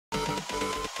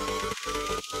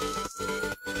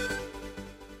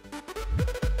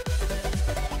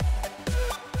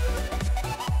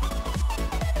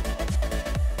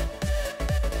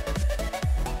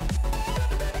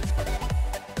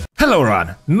Hello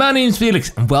everyone, my name's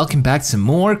Felix and welcome back to some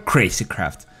more Crazy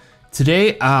Craft.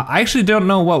 Today, I actually don't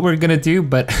know what we're gonna do,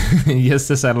 but just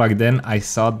as I logged in, I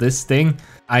saw this thing.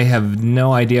 I have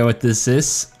no idea what this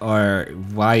is or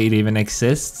why it even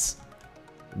exists.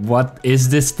 What is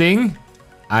this thing?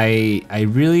 I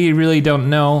really don't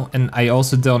know, and I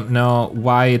also don't know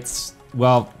why it's,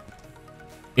 well,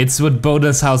 it's what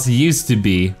Boda's house used to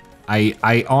be.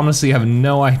 I honestly have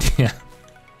no idea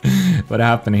what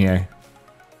happened here.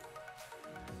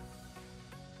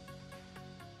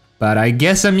 But I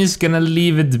guess I'm just gonna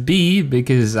leave it be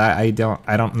because I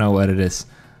don't know what it is.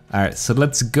 Alright, so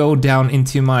let's go down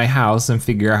into my house and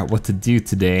figure out what to do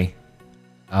today.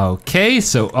 Okay,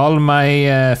 so all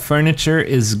my furniture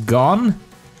is gone.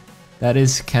 That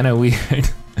is kind of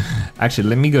weird. Actually,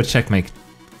 let me go check my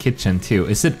kitchen too.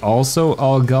 Is it also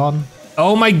all gone?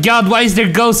 Oh my god, why is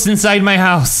there ghosts inside my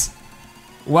house?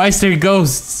 Why is there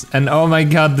ghosts? And oh my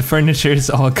god, the furniture is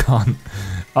all gone.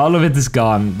 All of it is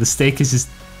gone. The steak is just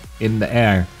in the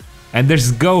air. And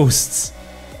there's ghosts.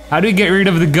 How do we get rid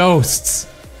of the ghosts?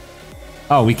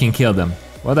 Oh, we can kill them.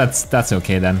 Well, that's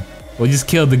okay then. We'll just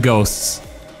kill the ghosts.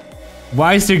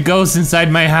 Why is there ghosts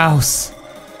inside my house?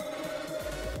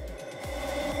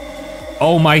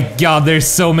 Oh my god, there's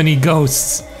so many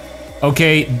ghosts.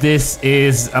 Okay, this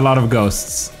is a lot of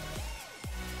ghosts.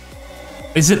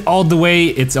 Is it all the way?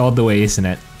 It's all the way, isn't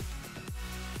it?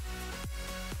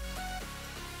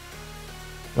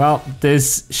 Well,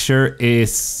 this sure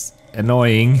is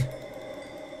annoying.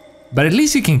 But at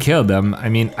least you can kill them. I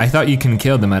mean, I thought you can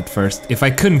kill them at first. If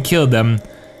I couldn't kill them,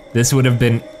 this would have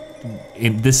been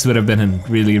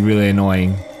really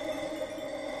annoying.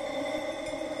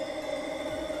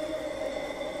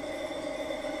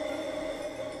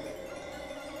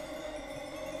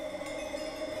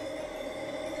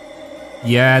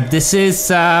 Yeah, this is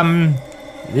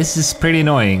pretty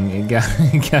annoying. You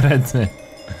gotta admit.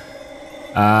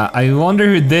 I wonder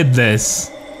who did this.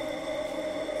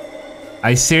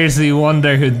 I seriously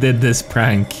wonder who did this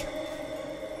prank.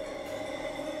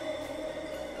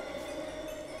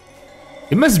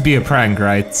 It must be a prank,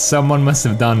 right? Someone must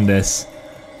have done this.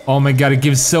 Oh my god, it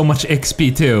gives so much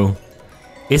XP too.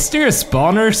 Is there a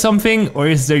spawner or something, or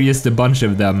is there just a bunch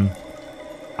of them?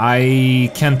 I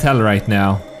can't tell right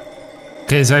now.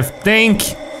 Cause I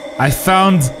think I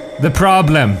found the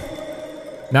problem.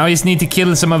 Now I just need to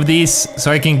kill some of these so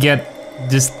I can get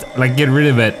rid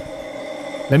of it.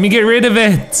 Let me get rid of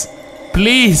it,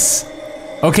 please.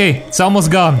 Okay, it's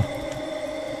almost gone.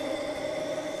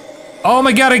 Oh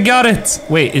my god, I got it.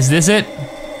 Wait, is this it?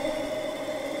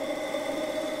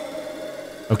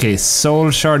 Okay,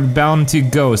 soul shard bound to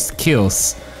ghost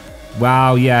kills.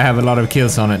 Wow, yeah, I have a lot of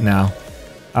kills on it now.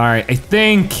 Alright, I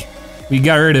think we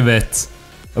got rid of it.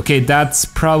 Okay, that's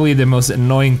probably the most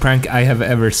annoying prank I have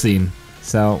ever seen.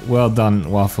 So, well done,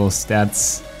 Wafflez.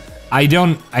 That's... I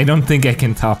don't think I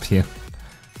can top you.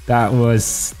 That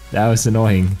was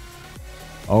annoying.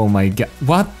 Oh my god.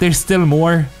 What? There's still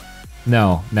more?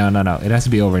 No. It has to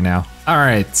be over now.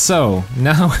 Alright, so,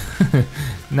 now...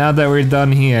 now that we're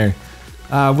done here,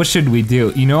 what should we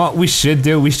do? You know what we should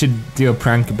do? We should do a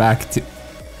prank back to...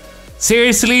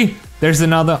 Seriously? There's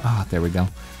another... Oh, there we go.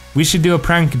 We should do a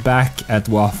prank back at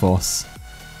Wafflez.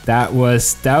 That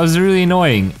was really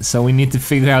annoying, so we need to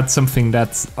figure out something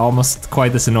that's almost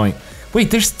quite as annoying. Wait,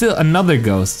 there's still another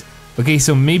ghost. Okay,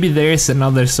 so maybe there's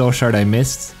another soul shard I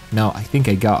missed. No, I think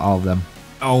I got all of them.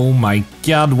 Oh my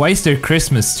god, why is there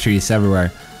Christmas trees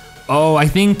everywhere? Oh, I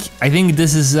think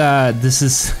this is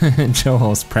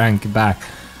Joel's prank back.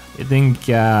 I think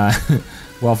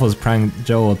Wafflez pranked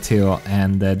Joel too,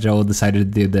 and Joel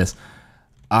decided to do this.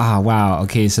 Ah, wow,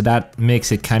 okay, so that makes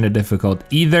it kind of difficult.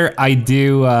 Either I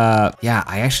do, yeah,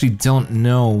 I actually don't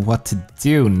know what to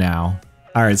do now.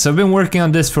 Alright, so I've been working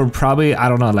on this for probably, I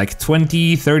don't know, like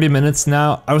 20-30 minutes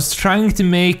now. I was trying to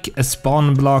make a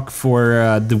spawn block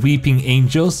for the Weeping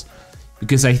Angels,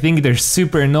 because I think they're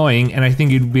super annoying, and I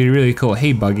think it'd be really cool.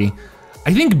 Hey, Buggy.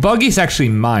 I think Buggy's actually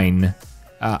mine.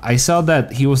 I saw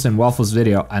that he was in Wafflez'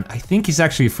 video, and I think he's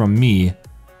actually from me.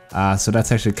 So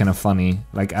that's actually kind of funny.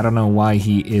 Like, I don't know why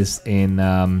he is in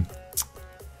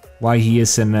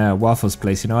Wafflez'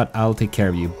 place. You know what? I'll take care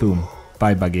of you. Boom.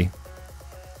 Bye, Buggy.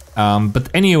 But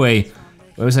anyway,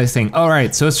 what was I saying?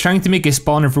 Alright, so I was trying to make a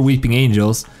spawner for Weeping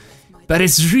Angels, but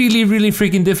it's really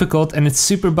freaking difficult and it's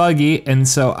super buggy, and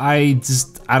so I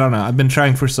don't know, I've been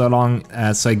trying for so long,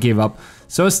 so I gave up.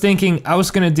 So I was thinking I was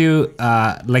gonna do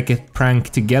like a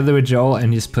prank together with Joel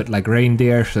and just put like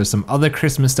reindeer, so some other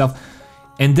Christmas stuff.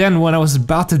 And then when I was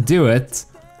about to do it,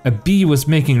 a bee was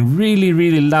making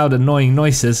really loud annoying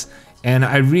noises, and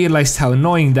I realized how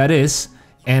annoying that is,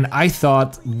 and I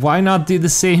thought, why not do the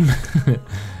same?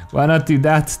 Why not do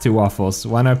that to Wafflez?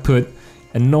 Why not put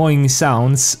annoying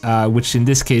sounds, which in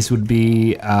this case would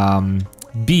be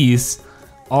bees,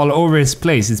 all over his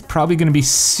place. It's probably gonna be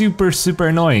super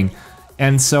annoying.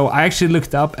 And so I actually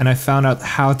looked up and I found out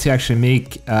how to actually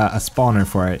make a spawner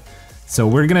for it. So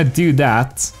we're gonna do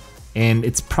that, and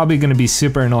it's probably gonna be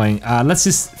super annoying. Let's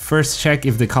just first check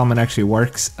if the comment actually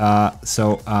works.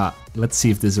 Let's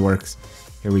see if this works.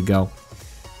 Here we go.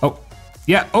 Oh,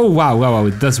 yeah, oh wow,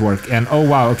 it does work. And oh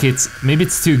wow, okay, maybe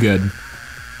it's too good.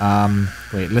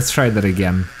 Wait, let's try that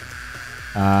again.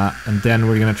 And then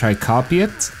we're gonna try copy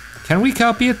it. Can we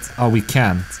copy it? Oh, we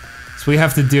can't. So we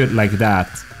have to do it like that.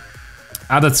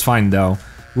 Ah, that's fine though.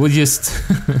 We'll just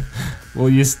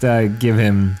give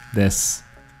him this.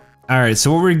 All right,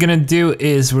 so what we're gonna do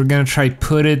is we're gonna try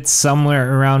put it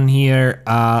somewhere around here.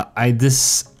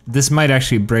 This might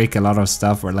actually break a lot of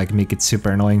stuff or like make it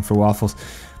super annoying for Wafflez.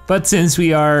 But since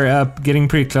we are getting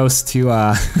pretty close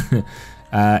to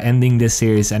ending this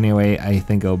series anyway, I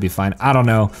think it'll be fine. I don't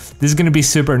know. This is gonna be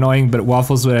super annoying, but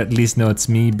Wafflez would at least know it's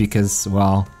me because,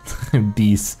 well,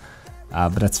 bees.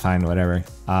 But that's fine, whatever.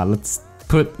 Let's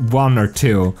put 1 or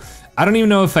 2. I don't even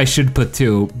know if I should put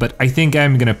 2, but I think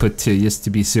I'm gonna put 2 just to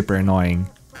be super annoying.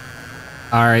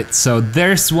 Alright, so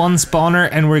there's one spawner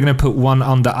and we're gonna put 1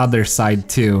 on the other side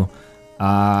too.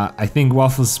 I think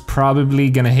Wafflez probably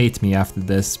gonna hate me after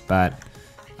this, but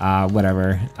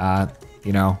whatever.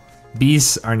 You know,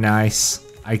 bees are nice.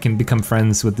 I can become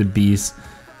friends with the bees.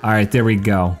 Alright, there we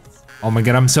go. Oh my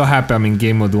god, I'm so happy I'm in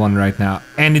game mode 1 right now.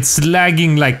 And it's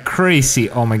lagging like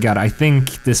crazy. Oh my god, I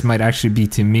think this might actually be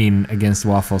too mean against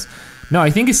Wafflez. No,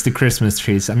 I think it's the Christmas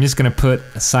trees. I'm just gonna put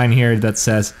a sign here that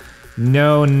says,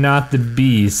 no, not the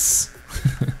bees.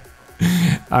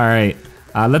 Alright,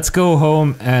 let's go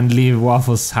home and leave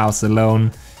Wafflez's house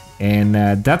alone. And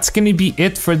that's gonna be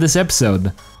it for this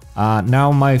episode.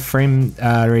 Now my frame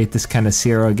rate is kind of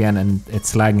 0 again and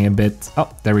it's lagging a bit. Oh,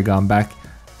 there we go, I'm back.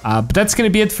 But that's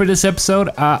gonna be it for this episode.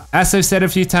 As I've said a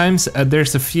few times,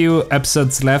 there's a few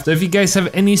episodes left. If you guys have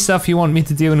any stuff you want me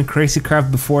to do in Crazy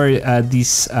Craft before the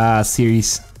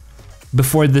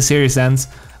series ends,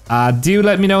 do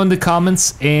let me know in the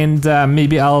comments, and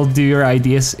maybe I'll do your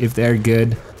ideas if they're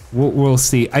good. We'll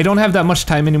see. I don't have that much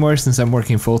time anymore since I'm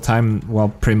working full-time, well,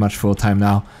 pretty much full-time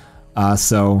now.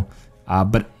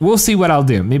 But we'll see what I'll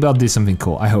do. Maybe I'll do something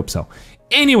cool. I hope so.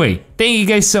 Anyway, thank you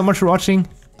guys so much for watching.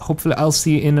 Hopefully I'll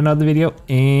see you in another video,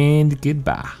 and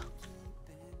goodbye.